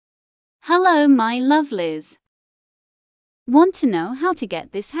Hello my lovelies. Want to know how to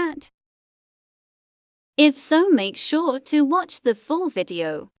get this hat? If so, make sure to watch the full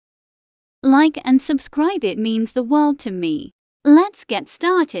video. Like and subscribe, it means the world to me. Let's get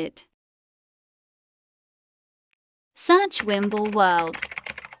started. Search Wimble World.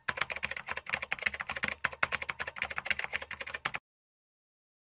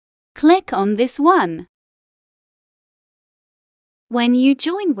 Click on this one. When you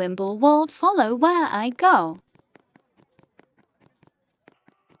join Wimble World, follow where I go.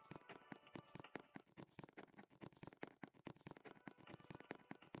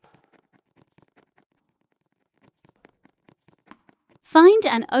 Find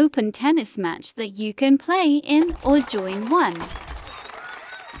an open tennis match that you can play in or join one.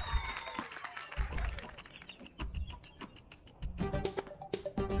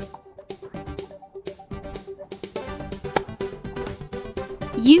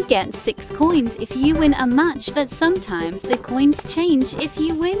 You get 6 coins if you win a match, but sometimes the coins change if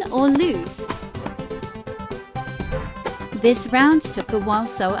you win or lose. This round took a while,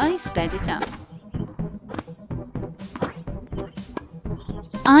 so I sped it up.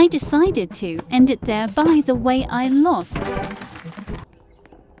 I decided to end it there. By the way, I lost.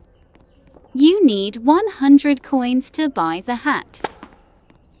 You need 100 coins to buy the hat.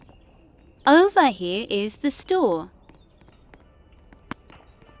 Over here is the store.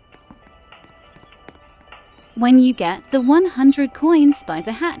 When you get the 100 coins, buy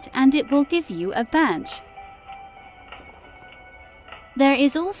the hat and it will give you a badge. There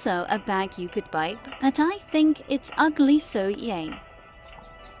is also a bag you could buy, but I think it's ugly, so yay.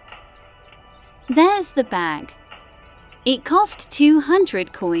 There's the bag. It cost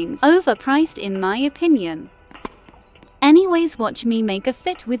 200 coins, overpriced in my opinion. Anyways, watch me make a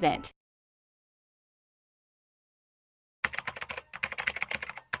fit with it.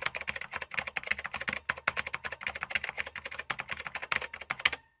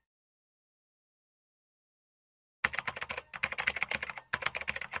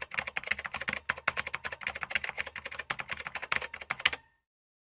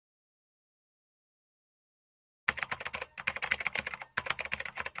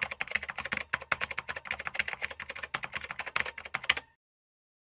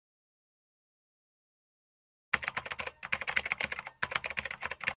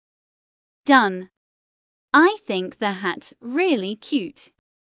 Done. I think the hat's really cute.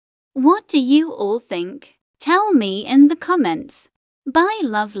 What do you all think? Tell me in the comments. Bye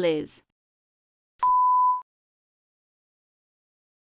lovelies.